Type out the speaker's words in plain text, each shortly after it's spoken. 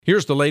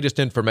Here's the latest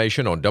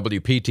information on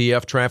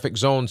WPTF Traffic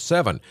Zone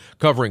 7,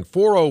 covering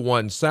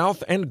 401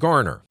 South and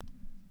Garner.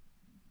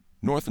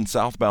 North and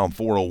southbound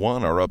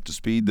 401 are up to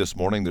speed this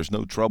morning. There's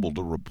no trouble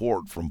to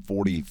report from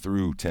 40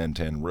 through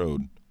 1010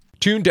 Road.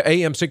 Tune to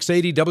AM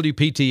 680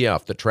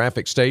 WPTF, the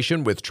traffic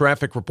station with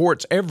traffic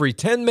reports every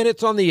 10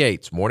 minutes on the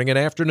 8s, morning and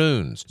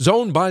afternoons.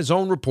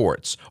 Zone-by-zone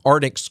reports are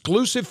an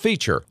exclusive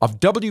feature of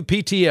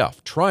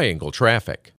WPTF Triangle Traffic.